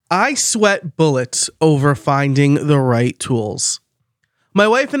I sweat bullets over finding the right tools. My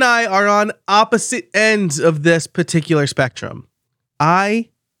wife and I are on opposite ends of this particular spectrum. I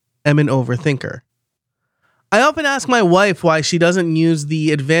am an overthinker. I often ask my wife why she doesn't use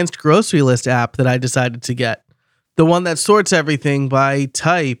the advanced grocery list app that I decided to get, the one that sorts everything by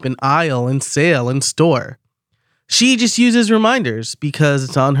type and aisle and sale and store. She just uses reminders because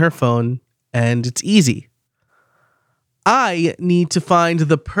it's on her phone and it's easy. I need to find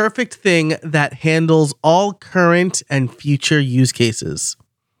the perfect thing that handles all current and future use cases.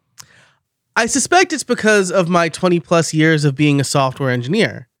 I suspect it's because of my 20 plus years of being a software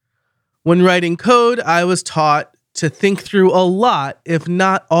engineer. When writing code, I was taught to think through a lot, if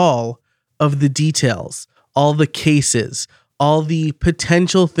not all, of the details, all the cases, all the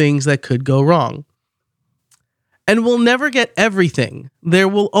potential things that could go wrong. And we'll never get everything. There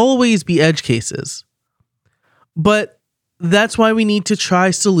will always be edge cases. But that's why we need to try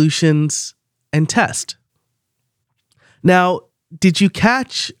solutions and test. Now, did you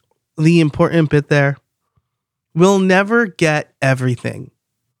catch the important bit there? We'll never get everything.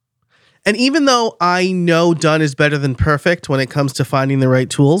 And even though I know done is better than perfect when it comes to finding the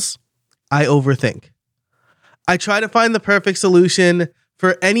right tools, I overthink. I try to find the perfect solution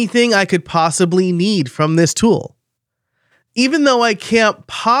for anything I could possibly need from this tool, even though I can't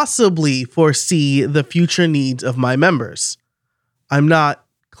possibly foresee the future needs of my members. I'm not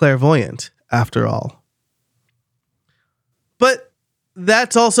clairvoyant, after all. But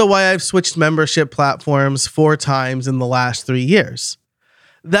that's also why I've switched membership platforms 4 times in the last 3 years.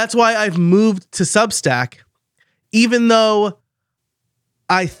 That's why I've moved to Substack, even though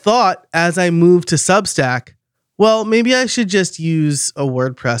I thought as I moved to Substack, well, maybe I should just use a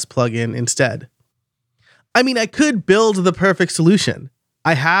WordPress plugin instead. I mean, I could build the perfect solution.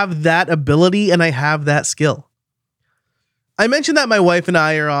 I have that ability and I have that skill. I mentioned that my wife and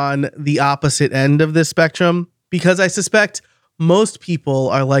I are on the opposite end of this spectrum because I suspect most people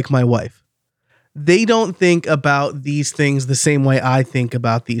are like my wife. They don't think about these things the same way I think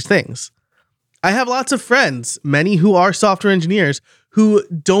about these things. I have lots of friends, many who are software engineers, who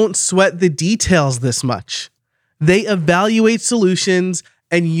don't sweat the details this much. They evaluate solutions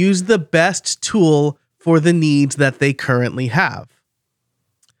and use the best tool for the needs that they currently have.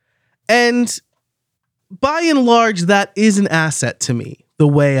 And by and large, that is an asset to me, the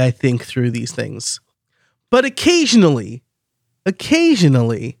way I think through these things. But occasionally,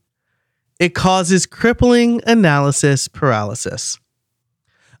 it causes crippling analysis paralysis.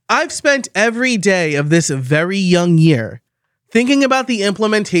 I've spent every day of this very young year thinking about the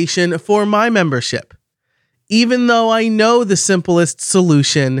implementation for my membership, even though I know the simplest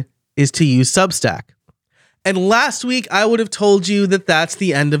solution is to use Substack. And last week, I would have told you that that's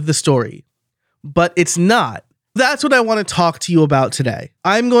the end of the story. But it's not. That's what I want to talk to you about today.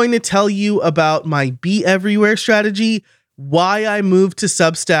 I'm going to tell you about my Be Everywhere strategy, why I moved to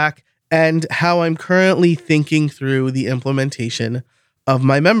Substack, and how I'm currently thinking through the implementation of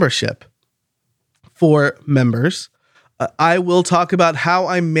my membership. For members, I will talk about how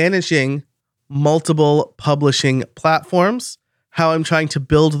I'm managing multiple publishing platforms, how I'm trying to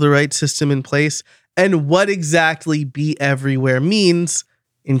build the right system in place, and what exactly Be Everywhere means,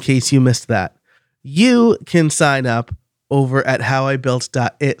 in case you missed that. You can sign up over at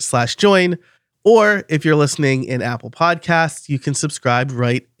howibuilt.it/join, or if you're listening in Apple Podcasts, you can subscribe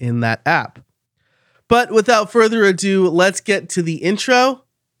right in that app. But without further ado, let's get to the intro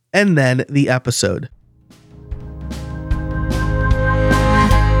and then the episode.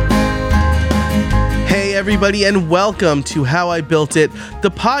 Hey everybody, and welcome to How I Built It, the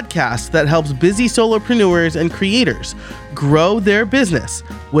podcast that helps busy solopreneurs and creators grow their business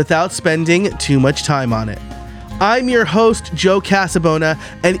without spending too much time on it. I'm your host, Joe Casabona,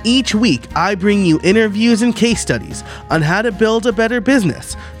 and each week I bring you interviews and case studies on how to build a better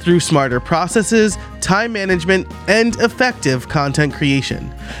business through smarter processes, time management, and effective content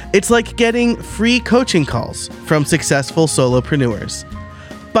creation. It's like getting free coaching calls from successful solopreneurs.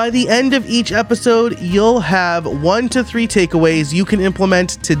 By the end of each episode, you'll have 1 to 3 takeaways you can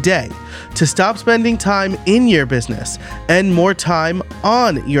implement today to stop spending time in your business and more time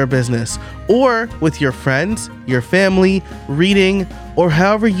on your business or with your friends, your family, reading, or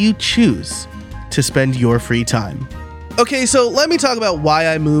however you choose to spend your free time. Okay, so let me talk about why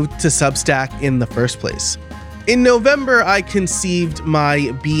I moved to Substack in the first place. In November, I conceived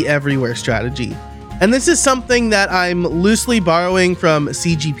my Be Everywhere strategy. And this is something that I'm loosely borrowing from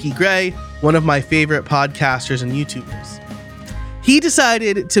CGP Grey, one of my favorite podcasters and YouTubers. He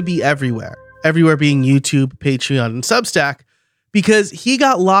decided to be everywhere being YouTube, Patreon, and Substack, because he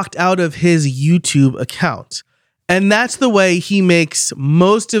got locked out of his YouTube account. And that's the way he makes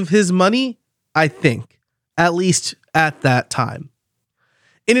most of his money, I think, at least at that time.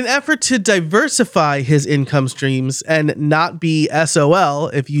 In an effort to diversify his income streams and not be SOL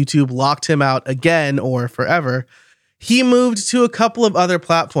if YouTube locked him out again or forever, he moved to a couple of other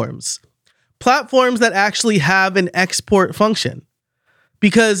platforms. Platforms that actually have an export function.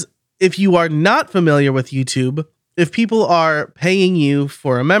 Because if you are not familiar with YouTube, if people are paying you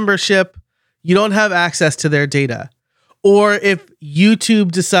for a membership, you don't have access to their data. Or if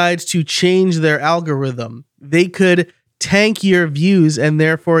YouTube decides to change their algorithm, they could tank your views and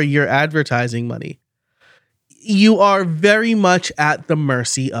therefore your advertising money. You are very much at the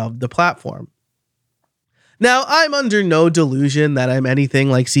mercy of the platform. Now, I'm under no delusion that I'm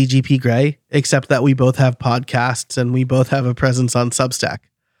anything like CGP Grey, except that we both have podcasts and we both have a presence on Substack.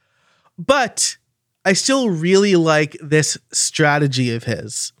 But I still really like this strategy of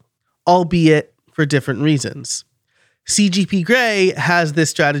his, albeit for different reasons. CGP Grey has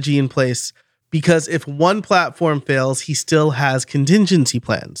this strategy in place because if one platform fails, he still has contingency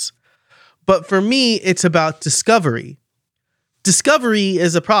plans. But for me, it's about discovery. Discovery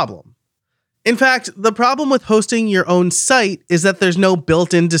is a problem. In fact, the problem with hosting your own site is that there's no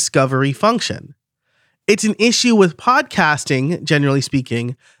built-in discovery function. It's an issue with podcasting, generally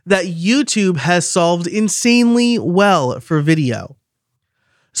speaking, that YouTube has solved insanely well for video.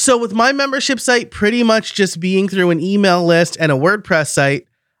 So with my membership site pretty much just being through an email list and a WordPress site,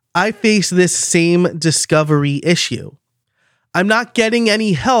 I face this same discovery issue. I'm not getting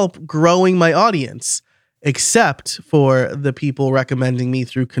any help growing my audience, except for the people recommending me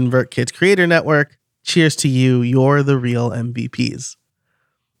through ConvertKit's Creator Network. Cheers to you, you're the real MVPs.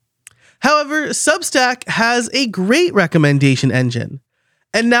 However, Substack has a great recommendation engine.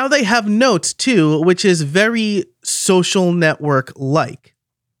 And now they have notes too, which is very social network-like.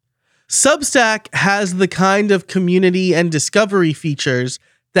 Substack has the kind of community and discovery features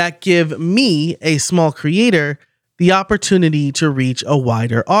that give me, a small creator, the opportunity to reach a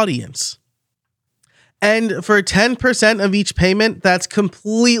wider audience. And for 10% of each payment, that's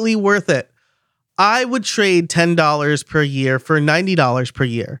completely worth it. I would trade $10 per year for $90 per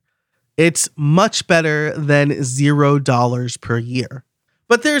year. It's much better than $0 per year.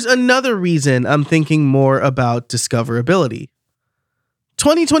 But there's another reason I'm thinking more about discoverability.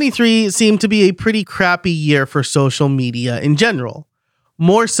 2023 seemed to be a pretty crappy year for social media in general,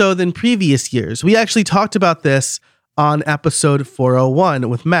 more so than previous years. We actually talked about this on episode 401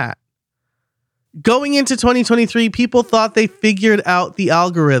 with Matt. Going into 2023, people thought they figured out the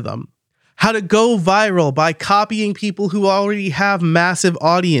algorithm, how to go viral by copying people who already have massive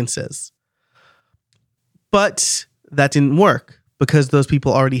audiences. But that didn't work because those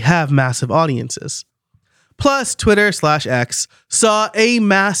people already have massive audiences. Plus, Twitter/X saw a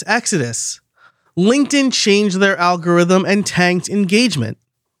mass exodus. LinkedIn changed their algorithm and tanked engagement.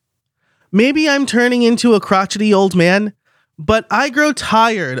 Maybe I'm turning into a crotchety old man, but I grow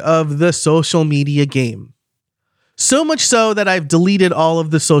tired of the social media game. So much so that I've deleted all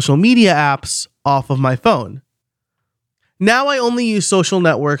of the social media apps off of my phone. Now I only use social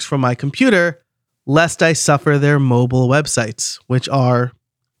networks from my computer, lest I suffer their mobile websites, which are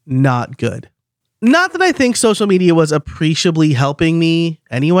not good. Not that I think social media was appreciably helping me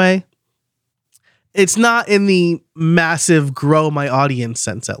anyway. It's not in the massive grow my audience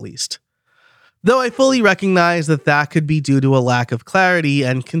sense, at least. Though I fully recognize that that could be due to a lack of clarity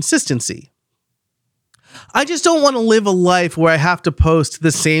and consistency. I just don't want to live a life where I have to post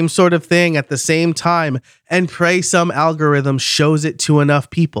the same sort of thing at the same time and pray some algorithm shows it to enough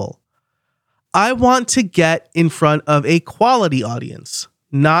people. I want to get in front of a quality audience,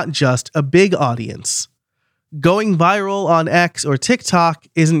 not just a big audience. Going viral on X or TikTok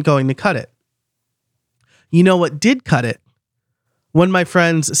isn't going to cut it. You know what did cut it? When my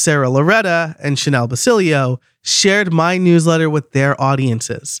friends Sarah Loretta and Chanel Basilio shared my newsletter with their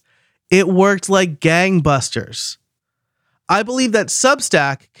audiences. It worked like gangbusters. I believe that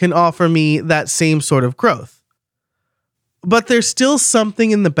Substack can offer me that same sort of growth. But there's still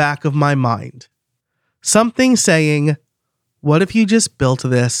something in the back of my mind. Something saying, what if you just built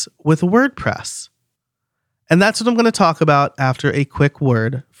this with WordPress? And that's what I'm going to talk about after a quick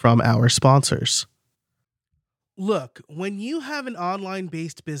word from our sponsors. Look, when you have an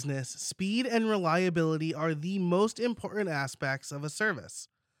online-based business, speed and reliability are the most important aspects of a service.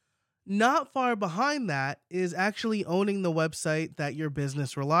 Not far behind that is actually owning the website that your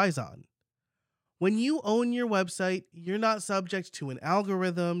business relies on. When you own your website, you're not subject to an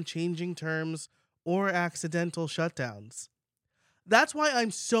algorithm, changing terms, or accidental shutdowns. That's why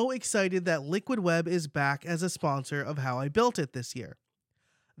I'm so excited that Liquid Web is back as a sponsor of How I Built It this year.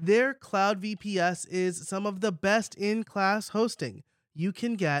 Their Cloud VPS is some of the best in-class hosting you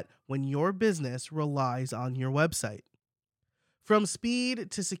can get when your business relies on your website. From speed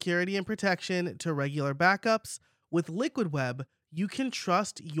to security and protection to regular backups, with Liquid Web, you can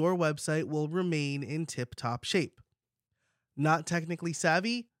trust your website will remain in tip-top shape. Not technically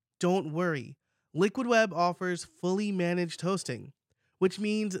savvy? Don't worry. Liquid Web offers fully managed hosting, which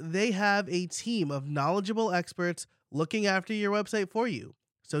means they have a team of knowledgeable experts looking after your website for you,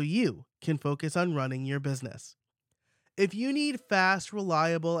 so you can focus on running your business. If you need fast,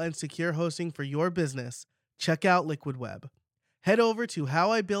 reliable, and secure hosting for your business, check out Liquid Web. Head over to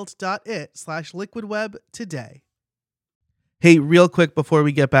howibuilt.it/liquidweb today. Hey, real quick before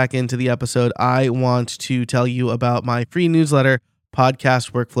we get back into the episode, I want to tell you about my free newsletter,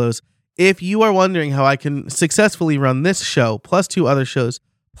 Podcast Workflows. If you are wondering how I can successfully run this show, plus 2 other shows,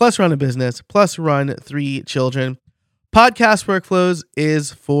 plus run a business, plus run 3 children, Podcast Workflows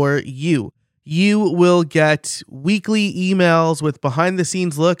is for you. You will get weekly emails with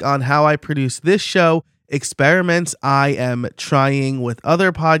behind-the-scenes look on how I produce this show, experiments I am trying with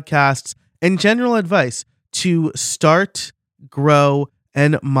other podcasts, and general advice to start, grow,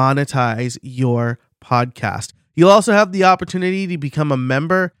 and monetize your podcast. You'll also have the opportunity to become a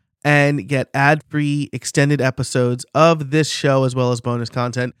member and get ad-free extended episodes of this show as well as bonus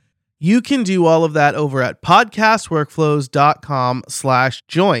content. You can do all of that over at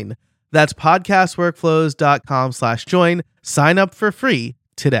podcastworkflows.com/join. That's podcastworkflows.com/join. Sign up for free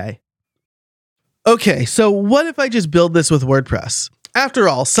today. Okay, so what if I just build this with WordPress? After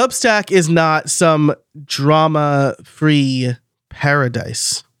all, Substack is not some drama-free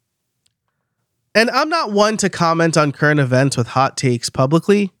paradise. And I'm not one to comment on current events with hot takes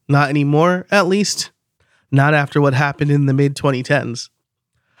publicly. Not anymore, at least. Not after what happened in the mid-2010s.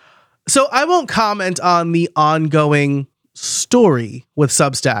 So I won't comment on the ongoing story with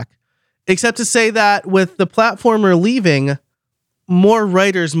Substack, except to say that with the platformer leaving, more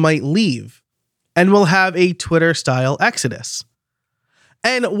writers might leave, and we'll have a Twitter-style exodus.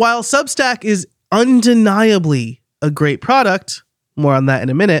 And while Substack is undeniably a great product, more on that in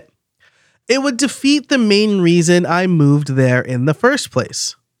a minute, it would defeat the main reason I moved there in the first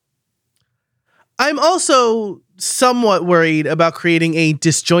place. I'm also somewhat worried about creating a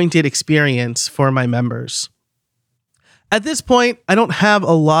disjointed experience for my members. At this point, I don't have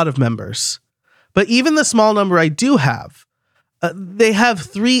a lot of members, but even the small number I do have, they have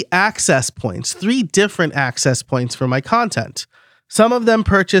 3 access points, 3 different access points for my content. Some of them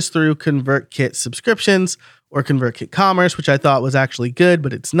purchased through ConvertKit subscriptions or ConvertKit Commerce, which I thought was actually good,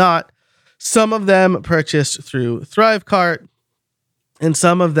 but it's not. Some of them purchased through Thrivecart, and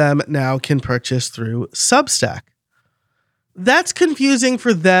some of them now can purchase through Substack. That's confusing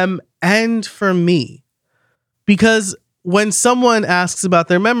for them and for me, because when someone asks about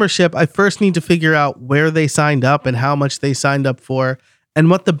their membership, I first need to figure out where they signed up and how much they signed up for and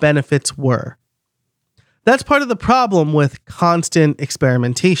what the benefits were. That's part of the problem with constant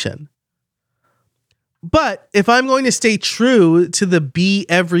experimentation. But if I'm going to stay true to the be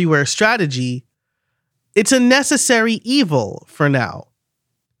everywhere strategy, it's a necessary evil for now.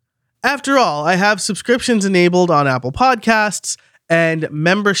 After all, I have subscriptions enabled on Apple Podcasts and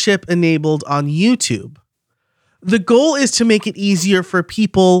membership enabled on YouTube. The goal is to make it easier for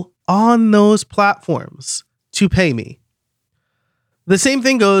people on those platforms to pay me. The same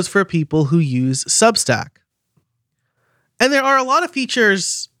thing goes for people who use Substack. And there are a lot of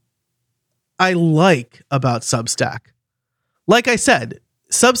features I like about Substack. Like I said,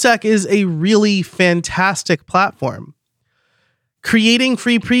 Substack is a really fantastic platform. Creating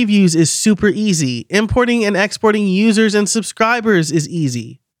free previews is super easy. Importing and exporting users and subscribers is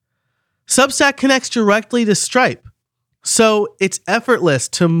easy. Substack connects directly to Stripe, so it's effortless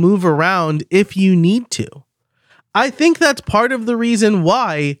to move around if you need to. I think that's part of the reason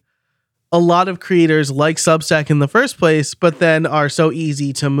why a lot of creators like Substack in the first place, but then are so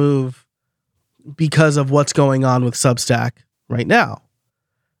easy to move because of what's going on with Substack right now.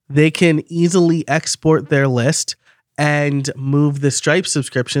 They can easily export their list and move the Stripe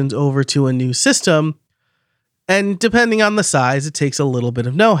subscriptions over to a new system. And depending on the size, it takes a little bit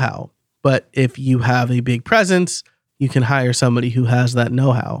of know-how. But if you have a big presence, you can hire somebody who has that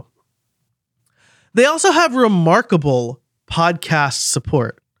know-how. They also have remarkable podcast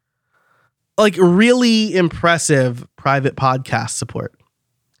support. Like really impressive private podcast support.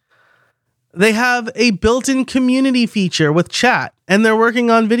 They have a built-in community feature with chat, and they're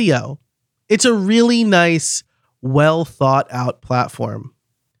working on video. It's a really nice, well thought out platform.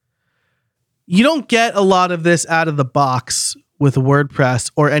 You don't get a lot of this out of the box with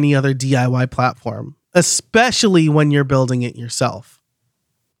WordPress or any other DIY platform, especially when you're building it yourself.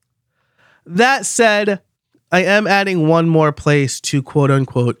 That said, I am adding one more place to quote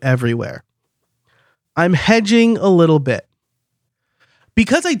unquote everywhere. I'm hedging a little bit.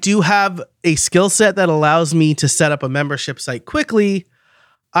 Because I do have a skill set that allows me to set up a membership site quickly,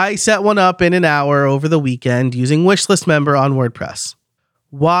 I set one up in an hour over the weekend using Wishlist Member on WordPress.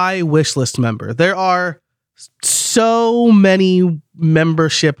 Why Wishlist Member? There are so many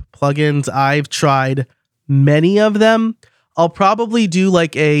membership plugins. I've tried many of them. I'll probably do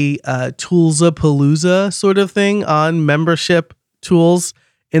like a Toolsapalooza sort of thing on membership tools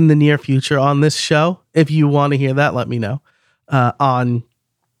in the near future on this show. If you want to hear that, let me know. On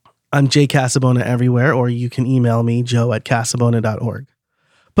J Casabona everywhere, or you can email me, joe@casabona.org.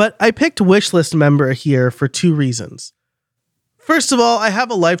 But I picked Wishlist Member here for two reasons. First of all, I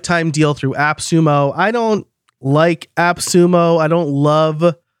have a lifetime deal through AppSumo. I don't like AppSumo. I don't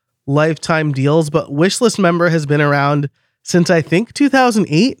love lifetime deals, but Wishlist Member has been around since I think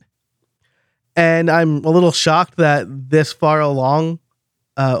 2008. And I'm a little shocked that this far along,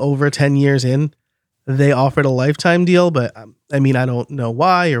 over 10 years in, they offered a lifetime deal, but I mean, I don't know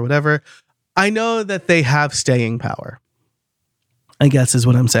why or whatever. I know that they have staying power, I guess is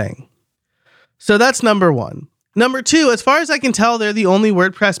what I'm saying. So that's number one. Number two, as far as I can tell, they're the only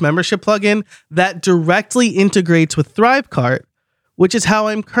WordPress membership plugin that directly integrates with Thrivecart, which is how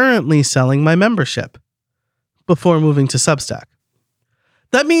I'm currently selling my membership before moving to Substack.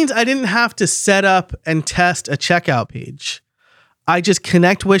 That means I didn't have to set up and test a checkout page. I just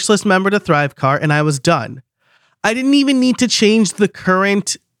connect Wishlist Member to Thrivecart and I was done. I didn't even need to change the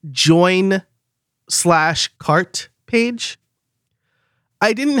current join/cart page.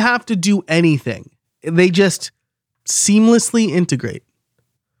 I didn't have to do anything. They just seamlessly integrate.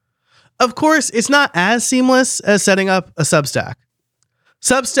 Of course, it's not as seamless as setting up a Substack.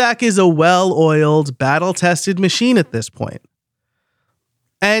 Substack is a well-oiled, battle-tested machine at this point.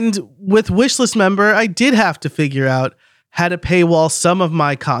 And with Wishlist Member, I did have to figure out how to paywall some of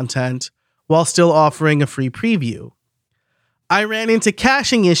my content while still offering a free preview. I ran into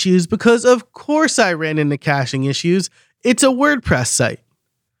caching issues because of course I ran into caching issues. It's a WordPress site.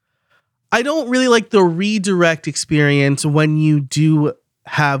 I don't really like the redirect experience when you do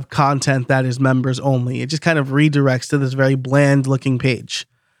have content that is members only. It just kind of redirects to this very bland looking page.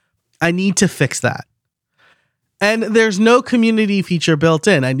 I need to fix that. And there's no community feature built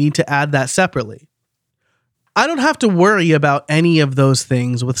in. I need to add that separately. I don't have to worry about any of those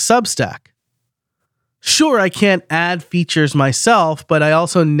things with Substack. Sure, I can't add features myself, but I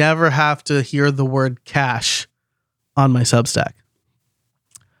also never have to hear the word cache on my Substack.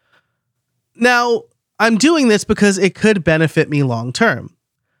 Now, I'm doing this because it could benefit me long term.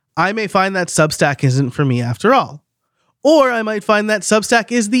 I may find that Substack isn't for me after all. Or I might find that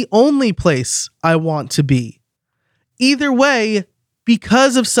Substack is the only place I want to be. Either way,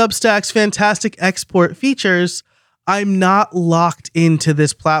 because of Substack's fantastic export features, I'm not locked into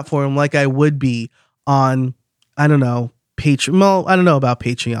this platform like I would be on, I don't know, Patreon. Well, I don't know about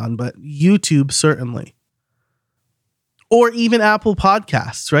Patreon, but YouTube certainly. Or even Apple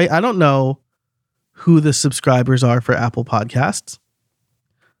Podcasts, right? I don't know who the subscribers are for Apple Podcasts.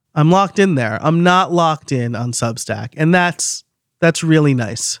 I'm locked in there. I'm not locked in on Substack, and that's really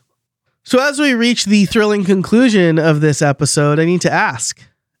nice. So as we reach the thrilling conclusion of this episode, I need to ask,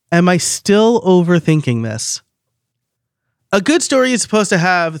 am I still overthinking this? A good story is supposed to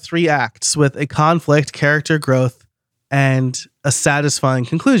have 3 acts with a conflict, character growth, and a satisfying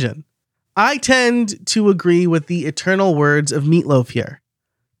conclusion. I tend to agree with the eternal words of Meatloaf here.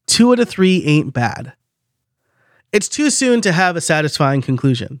 2 out of 3 ain't bad. It's too soon to have a satisfying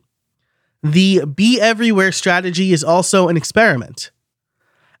conclusion. The be everywhere strategy is also an experiment.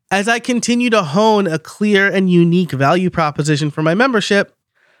 As I continue to hone a clear and unique value proposition for my membership,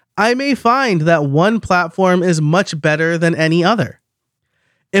 I may find that one platform is much better than any other.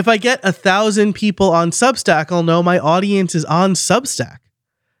 If I get 1,000 people on Substack, I'll know my audience is on Substack,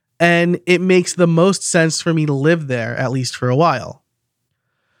 and it makes the most sense for me to live there, at least for a while.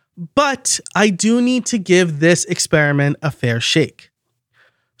 But I do need to give this experiment a fair shake.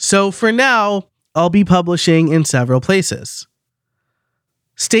 So for now, I'll be publishing in several places.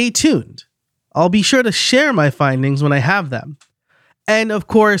 Stay tuned. I'll be sure to share my findings when I have them. And of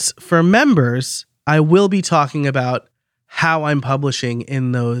course, for members, I will be talking about how I'm publishing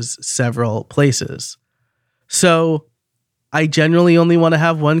in those several places. So I generally only want to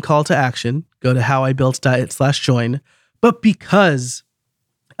have one call to action. Go to howibuilt.it/join. But because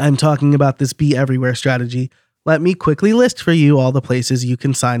I'm talking about this be everywhere strategy, let me quickly list for you all the places you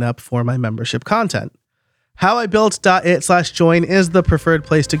can sign up for my membership content. Howibuilt.it/join is the preferred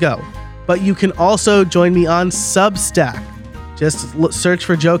place to go, but you can also join me on Substack. Just search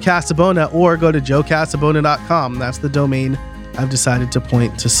for Joe Casabona or go to joecasabona.com. That's the domain I've decided to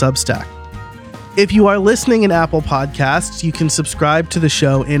point to Substack. If you are listening in Apple Podcasts, you can subscribe to the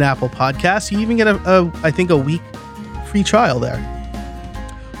show in Apple Podcasts. You even get a week free trial there.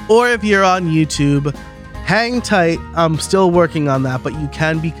 Or if you're on YouTube, hang tight. I'm still working on that, but you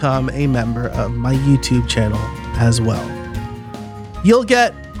can become a member of my YouTube channel as well. You'll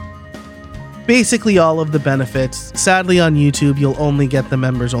get basically all of the benefits. Sadly, on YouTube, you'll only get the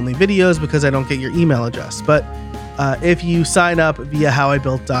members-only videos because I don't get your email address. But if you sign up via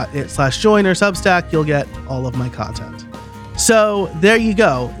howibuilt.it/join or Substack, you'll get all of my content. So there you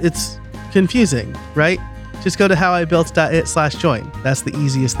go. It's confusing, right? Just go to howibuilt.it/join. That's the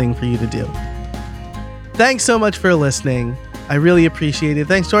easiest thing for you to do. Thanks so much for listening. I really appreciate it.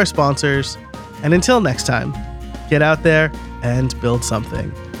 Thanks to our sponsors. And until next time, get out there and build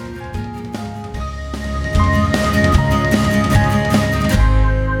something.